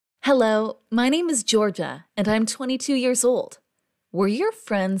Hello, my name is Georgia, and I'm 22 years old. Were your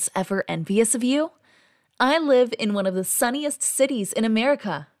friends ever envious of you? I live in one of the sunniest cities in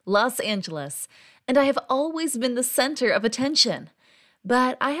America, Los Angeles, and I have always been the center of attention.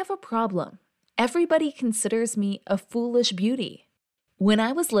 But I have a problem. Everybody considers me a foolish beauty. When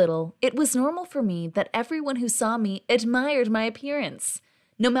I was little, it was normal for me that everyone who saw me admired my appearance.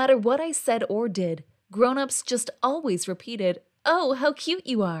 No matter what I said or did, grown-ups just always repeated, "Oh, how cute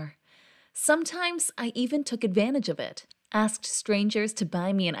you are." Sometimes I even took advantage of it, asked strangers to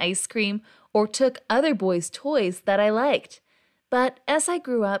buy me an ice cream, or took other boys' toys that I liked. But as I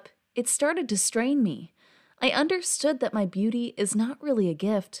grew up, it started to strain me. I understood that my beauty is not really a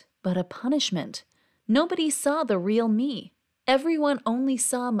gift, but a punishment. Nobody saw the real me. Everyone only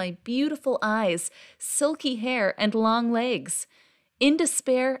saw my beautiful eyes, silky hair, and long legs. In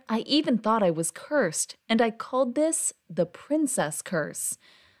despair, I even thought I was cursed, and I called this the princess curse.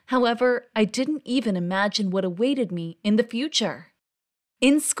 However, I didn't even imagine what awaited me in the future.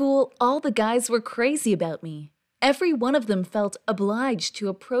 In school, all the guys were crazy about me. Every one of them felt obliged to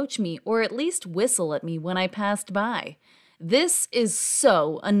approach me or at least whistle at me when I passed by. This is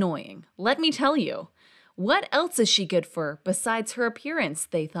so annoying, let me tell you. What else is she good for besides her appearance,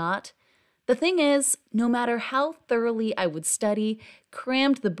 they thought. The thing is, no matter how thoroughly I would study,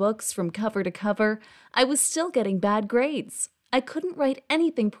 crammed the books from cover to cover, I was still getting bad grades. I couldn't write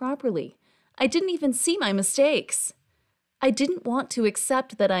anything properly. I didn't even see my mistakes. I didn't want to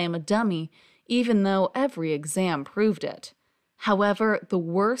accept that I am a dummy, even though every exam proved it. However, the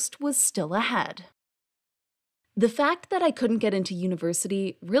worst was still ahead. The fact that I couldn't get into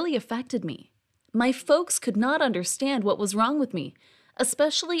university really affected me. My folks could not understand what was wrong with me,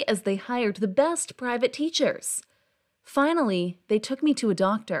 especially as they hired the best private teachers. Finally, they took me to a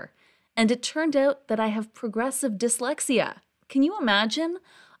doctor, and it turned out that I have progressive dyslexia. Can you imagine?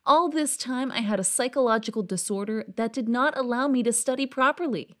 All this time I had a psychological disorder that did not allow me to study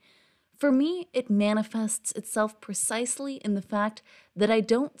properly. For me, it manifests itself precisely in the fact that I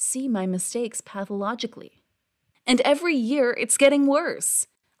don't see my mistakes pathologically. And every year, it's getting worse.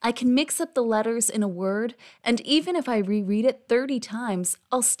 I can mix up the letters in a word, and even if I reread it 30 times,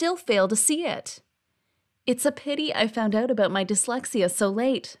 I'll still fail to see it. It's a pity I found out about my dyslexia so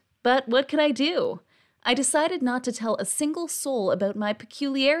late, but what could I do? I decided not to tell a single soul about my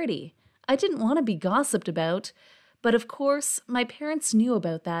peculiarity. I didn't want to be gossiped about, but of course, my parents knew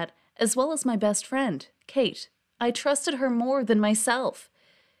about that, as well as my best friend, Kate. I trusted her more than myself.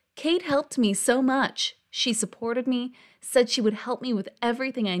 Kate helped me so much. She supported me, said she would help me with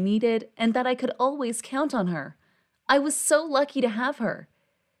everything I needed, and that I could always count on her. I was so lucky to have her.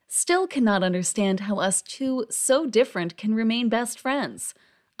 Still cannot understand how us two so different can remain best friends.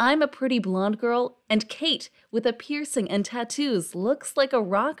 I'm a pretty blonde girl, and Kate, with a piercing and tattoos, looks like a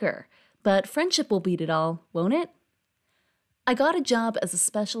rocker. But friendship will beat it all, won't it? I got a job as a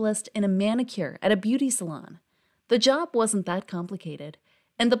specialist in a manicure at a beauty salon. The job wasn't that complicated,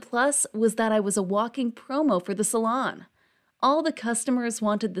 and the plus was that I was a walking promo for the salon. All the customers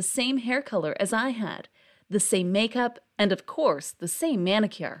wanted the same hair color as I had, the same makeup, and of course, the same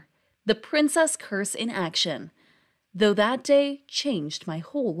manicure. The princess curse in action. Though that day changed my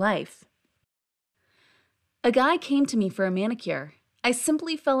whole life. A guy came to me for a manicure. I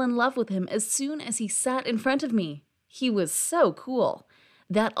simply fell in love with him as soon as he sat in front of me. He was so cool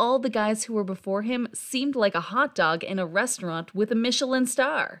that all the guys who were before him seemed like a hot dog in a restaurant with a Michelin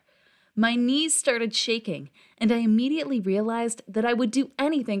star. My knees started shaking, and I immediately realized that I would do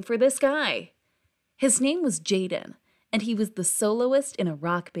anything for this guy. His name was Jaden, and he was the soloist in a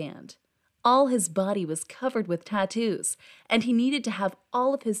rock band. All his body was covered with tattoos, and he needed to have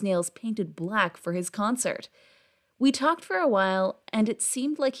all of his nails painted black for his concert. We talked for a while, and it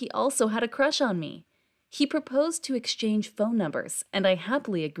seemed like he also had a crush on me. He proposed to exchange phone numbers, and I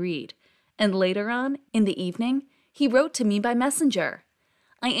happily agreed. And later on, in the evening, he wrote to me by messenger.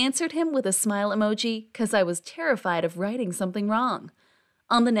 I answered him with a smile emoji because I was terrified of writing something wrong.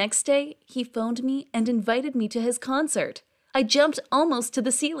 On the next day, he phoned me and invited me to his concert. I jumped almost to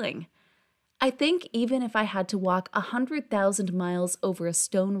the ceiling. I think even if I had to walk 100,000 miles over a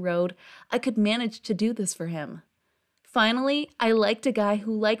stone road, I could manage to do this for him. Finally, I liked a guy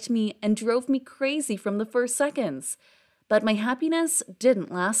who liked me and drove me crazy from the first seconds. But my happiness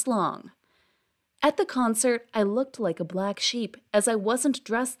didn't last long. At the concert, I looked like a black sheep as I wasn't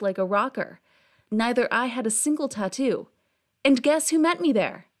dressed like a rocker. Neither I had a single tattoo. And guess who met me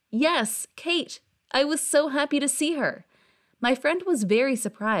there? Yes, Kate. I was so happy to see her. My friend was very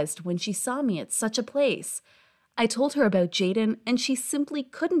surprised when she saw me at such a place. I told her about Jaden, and she simply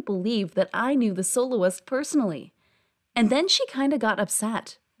couldn't believe that I knew the soloist personally. And then she kinda got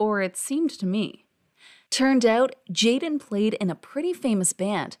upset, or it seemed to me. Turned out, Jaden played in a pretty famous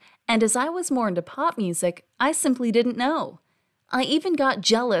band, and as I was more into pop music, I simply didn't know. I even got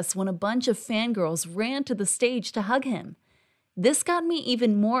jealous when a bunch of fangirls ran to the stage to hug him. This got me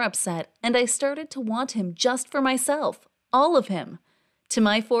even more upset, and I started to want him just for myself, all of him. To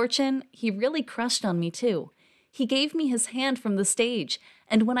my fortune, he really crushed on me too. He gave me his hand from the stage,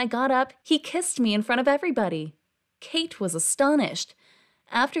 and when I got up, he kissed me in front of everybody. Kate was astonished.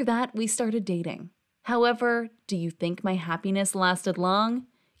 After that, we started dating. However, do you think my happiness lasted long?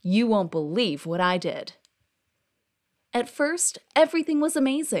 You won't believe what I did. At first, everything was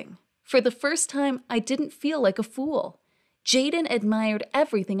amazing. For the first time, I didn't feel like a fool. Jaden admired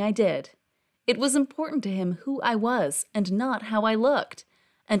everything I did. It was important to him who I was and not how I looked.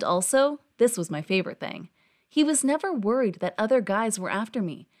 And also, this was my favorite thing. He was never worried that other guys were after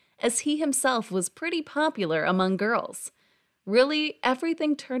me, as he himself was pretty popular among girls. Really,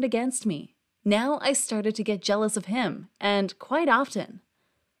 everything turned against me. Now I started to get jealous of him, and quite often.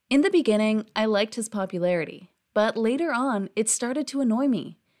 In the beginning, I liked his popularity, but later on, it started to annoy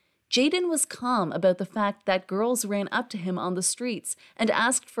me. Jaden was calm about the fact that girls ran up to him on the streets and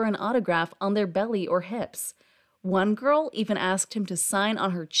asked for an autograph on their belly or hips. One girl even asked him to sign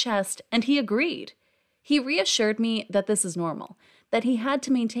on her chest, and he agreed. He reassured me that this is normal, that he had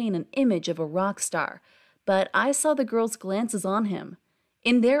to maintain an image of a rock star, but I saw the girls' glances on him.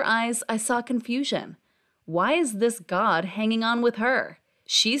 In their eyes, I saw confusion. Why is this god hanging on with her?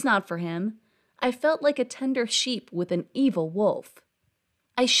 She's not for him. I felt like a tender sheep with an evil wolf.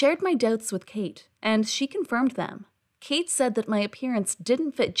 I shared my doubts with Kate, and she confirmed them. Kate said that my appearance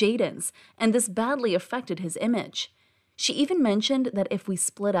didn't fit Jaden's, and this badly affected his image. She even mentioned that if we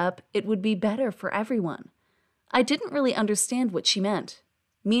split up, it would be better for everyone. I didn't really understand what she meant.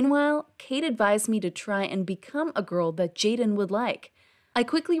 Meanwhile, Kate advised me to try and become a girl that Jaden would like. I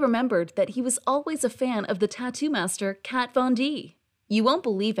quickly remembered that he was always a fan of the tattoo master Kat Von D. You won't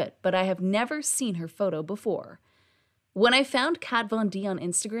believe it, but I have never seen her photo before. When I found Kat Von D on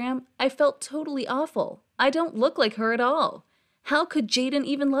Instagram, I felt totally awful. I don't look like her at all. How could Jaden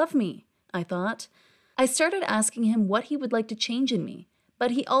even love me? I thought. I started asking him what he would like to change in me,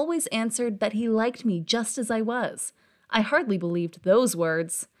 but he always answered that he liked me just as I was. I hardly believed those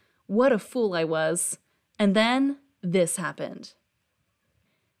words. What a fool I was. And then this happened.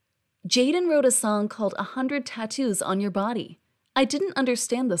 Jaden wrote a song called 100 Tattoos on Your Body. I didn't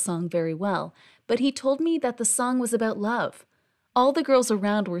understand the song very well, but he told me that the song was about love. All the girls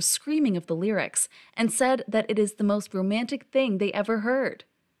around were screaming of the lyrics and said that it is the most romantic thing they ever heard.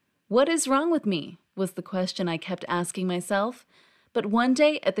 What is wrong with me? Was the question I kept asking myself. But one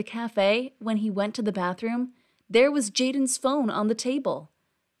day at the cafe, when he went to the bathroom, there was Jaden's phone on the table.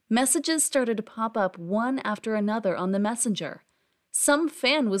 Messages started to pop up one after another on the messenger. Some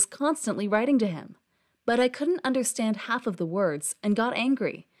fan was constantly writing to him. But I couldn't understand half of the words and got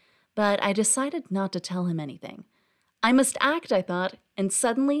angry. But I decided not to tell him anything. I must act, I thought, and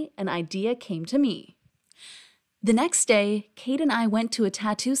suddenly an idea came to me. The next day, Kate and I went to a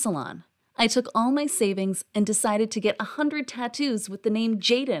tattoo salon. I took all my savings and decided to get 100 tattoos with the name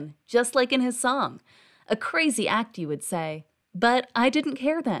Jaden, just like in his song. A crazy act, you would say. But I didn't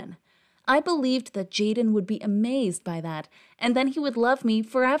care then. I believed that Jaden would be amazed by that, and then he would love me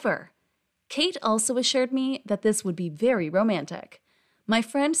forever. Kate also assured me that this would be very romantic. My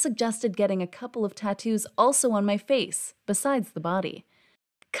friend suggested getting a couple of tattoos also on my face, besides the body.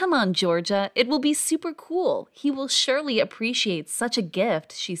 Come on, Georgia, it will be super cool. He will surely appreciate such a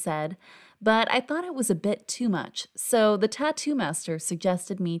gift, she said. But I thought it was a bit too much, so the tattoo master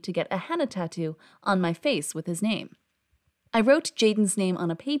suggested me to get a henna tattoo on my face with his name. I wrote Jaden's name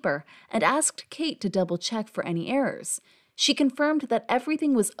on a paper and asked Kate to double-check for any errors. She confirmed that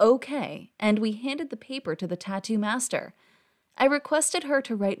everything was okay, and we handed the paper to the tattoo master. I requested her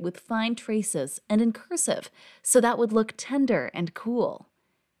to write with fine traces and in cursive, so that would look tender and cool.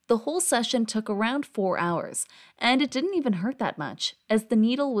 The whole session took around 4 hours, and it didn't even hurt that much, as the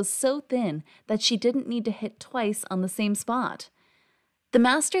needle was so thin that she didn't need to hit twice on the same spot. The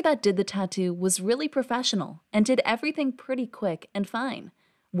master that did the tattoo was really professional and did everything pretty quick and fine.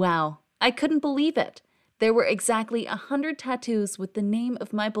 Wow, I couldn't believe it. There were exactly 100 tattoos with the name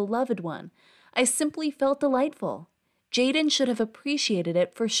of my beloved one. I simply felt delightful. Jaden should have appreciated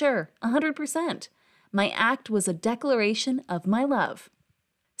it for sure, 100%. My act was a declaration of my love.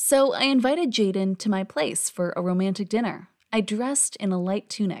 So I invited Jaden to my place for a romantic dinner. I dressed in a light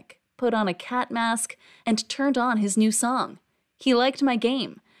tunic, put on a cat mask, and turned on his new song. He liked my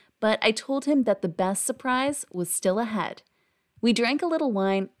game, but I told him that the best surprise was still ahead. We drank a little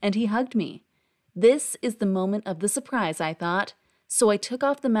wine, and he hugged me. This is the moment of the surprise, I thought. So I took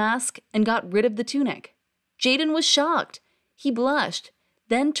off the mask and got rid of the tunic. Jaden was shocked. He blushed,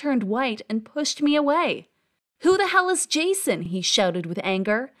 then turned white and pushed me away. "Who the hell is Jason?" he shouted with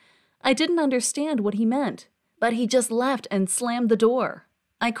anger. I didn't understand what he meant, but he just left and slammed the door.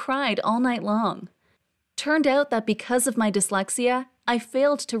 I cried all night long. Turned out that because of my dyslexia, I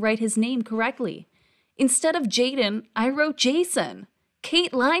failed to write his name correctly. Instead of Jaden, I wrote Jason.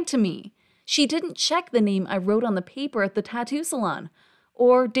 Kate lied to me. She didn't check the name I wrote on the paper at the tattoo salon.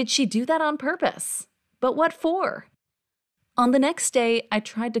 Or did she do that on purpose? But what for? On the next day, I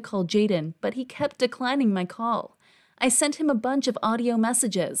tried to call Jaden, but he kept declining my call. I sent him a bunch of audio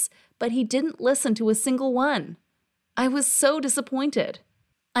messages, but he didn't listen to a single one. I was so disappointed.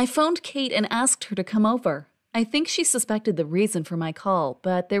 I phoned Kate and asked her to come over. I think she suspected the reason for my call,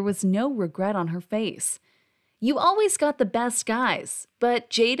 but there was no regret on her face. "You always got the best guys, but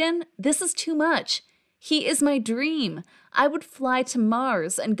Jaden, this is too much. He is my dream. I would fly to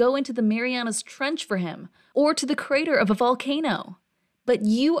Mars and go into the Marianas Trench for him, or to the crater of a volcano. But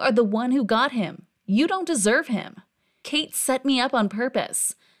you are the one who got him. You don't deserve him." Kate set me up on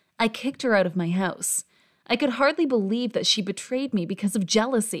purpose. I kicked her out of my house. I could hardly believe that she betrayed me because of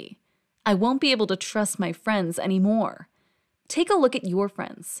jealousy. I won't be able to trust my friends anymore. Take a look at your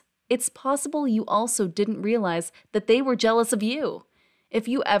friends. It's possible you also didn't realize that they were jealous of you. If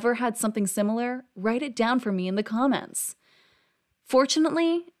you ever had something similar, write it down for me in the comments.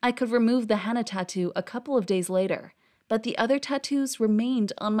 Fortunately, I could remove the henna tattoo a couple of days later, but the other tattoos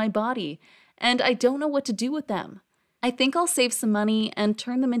remained on my body, and I don't know what to do with them. I think I'll save some money and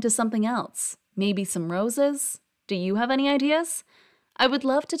turn them into something else. Maybe some roses? Do you have any ideas? I would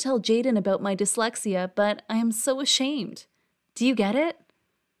love to tell Jaden about my dyslexia, but I am so ashamed. Do you get it?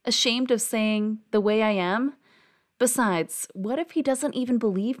 Ashamed of saying the way I am? Besides, what if he doesn't even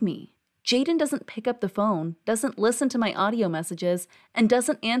believe me? Jaden doesn't pick up the phone, doesn't listen to my audio messages, and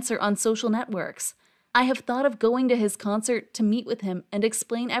doesn't answer on social networks. I have thought of going to his concert to meet with him and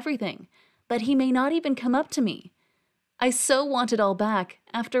explain everything, but he may not even come up to me. I so want it all back.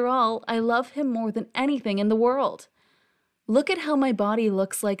 After all, I love him more than anything in the world. Look at how my body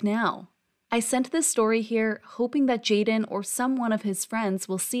looks like now. I sent this story here hoping that Jaden or someone of his friends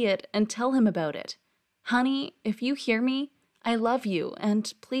will see it and tell him about it. Honey, if you hear me, I love you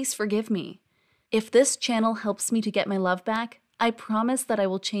and please forgive me. If this channel helps me to get my love back, I promise that I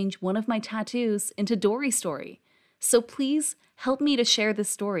will change one of my tattoos into Dory Story. So please help me to share this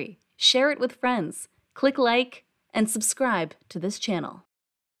story. Share it with friends. Click like and subscribe to this channel.